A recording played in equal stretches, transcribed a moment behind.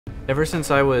Ever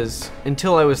since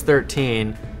until I was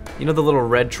 13, you know the little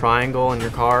red triangle in your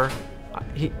car?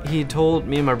 He told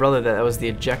me and my brother that was the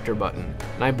ejector button,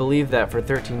 and I believed that for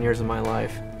 13 years of my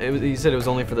life. He said it was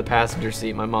only for the passenger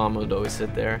seat. My mom would always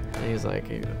sit there, and he's like,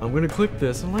 I'm gonna click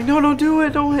this. I'm like, no, don't do it,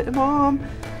 don't hit Mom.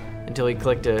 Until he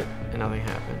clicked it, and nothing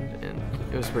happened, and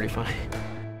it was pretty funny.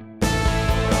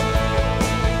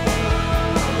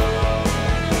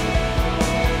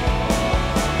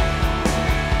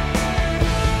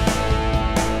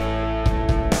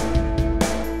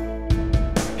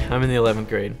 I'm in the 11th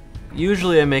grade.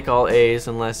 Usually I make all A's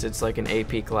unless it's like an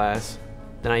AP class.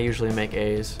 Then I usually make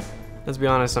A's. Let's be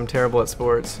honest, I'm terrible at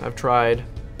sports. I've tried.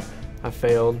 I've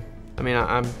failed. I mean,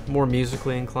 I'm more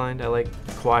musically inclined. I like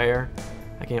choir.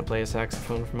 I can't play a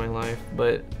saxophone for my life,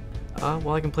 but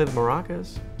well, I can play the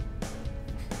maracas.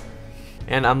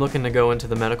 And I'm looking to go into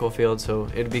the medical field, so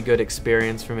it'd be good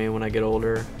experience for me when I get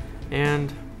older.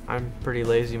 And I'm pretty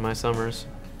lazy my summers.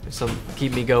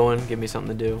 Keep me going, give me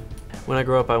something to do. When I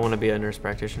grow up, I want to be a nurse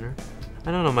practitioner.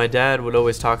 I don't know, my dad would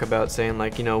always talk about saying,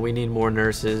 like, you know, we need more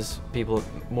nurses.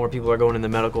 More people are going in the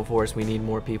medical force, we need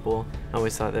more people. I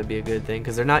always thought that'd be a good thing,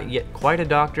 because they're not yet quite a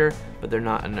doctor, but they're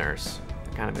not a nurse.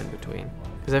 They're kind of in between.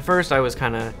 Because at first I was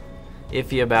kind of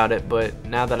iffy about it, but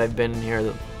now that I've been here,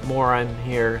 the more I'm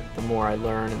here, the more I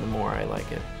learn and the more I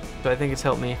like it. So I think it's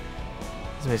helped me,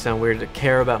 this may sound weird, to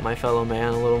care about my fellow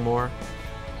man a little more.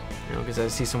 You know, because I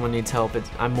see someone needs help,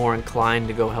 I'm more inclined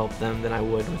to go help them than I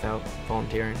would without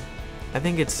volunteering. I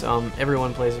think it's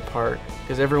everyone plays a part,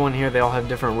 because everyone here, they all have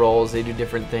different roles, they do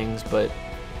different things, but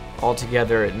all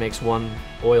together it makes one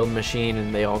oiled machine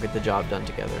and they all get the job done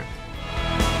together.